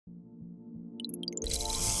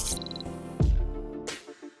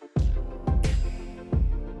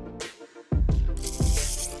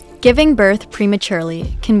Giving birth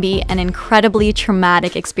prematurely can be an incredibly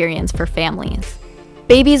traumatic experience for families.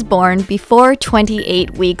 Babies born before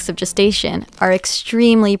 28 weeks of gestation are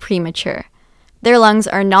extremely premature. Their lungs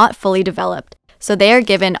are not fully developed, so they are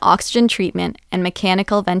given oxygen treatment and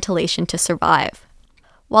mechanical ventilation to survive.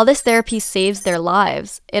 While this therapy saves their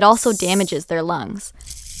lives, it also damages their lungs,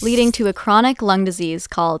 leading to a chronic lung disease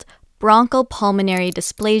called bronchopulmonary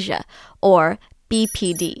dysplasia, or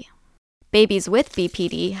BPD. Babies with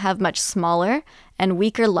BPD have much smaller and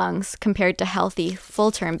weaker lungs compared to healthy,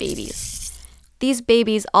 full-term babies. These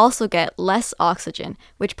babies also get less oxygen,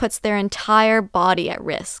 which puts their entire body at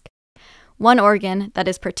risk. One organ that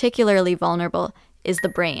is particularly vulnerable is the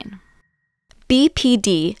brain.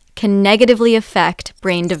 BPD can negatively affect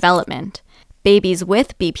brain development. Babies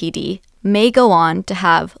with BPD may go on to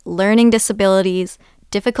have learning disabilities,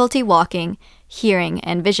 difficulty walking, hearing,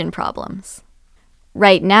 and vision problems.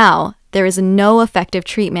 Right now, there is no effective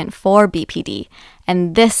treatment for BPD,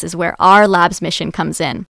 and this is where our lab's mission comes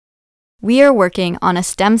in. We are working on a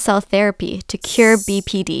stem cell therapy to cure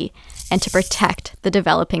BPD and to protect the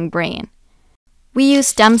developing brain. We use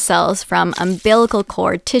stem cells from umbilical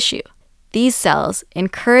cord tissue. These cells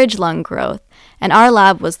encourage lung growth, and our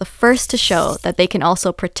lab was the first to show that they can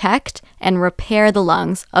also protect and repair the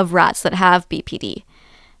lungs of rats that have BPD.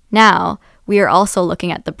 Now, we are also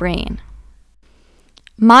looking at the brain.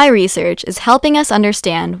 My research is helping us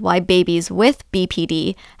understand why babies with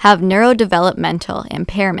BPD have neurodevelopmental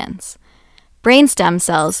impairments. Brain stem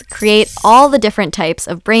cells create all the different types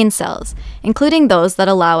of brain cells, including those that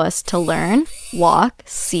allow us to learn, walk,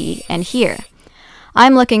 see, and hear.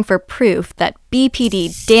 I'm looking for proof that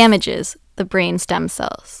BPD damages the brain stem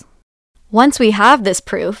cells. Once we have this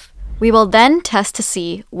proof, we will then test to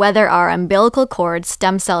see whether our umbilical cord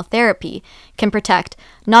stem cell therapy can protect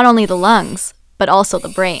not only the lungs, but also the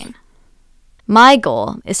brain. My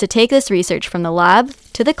goal is to take this research from the lab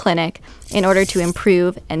to the clinic in order to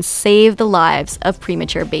improve and save the lives of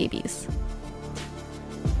premature babies.